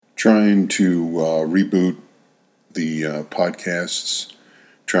trying to reboot the podcasts,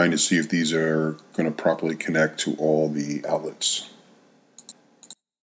 trying to see if these are going to properly connect to all the outlets.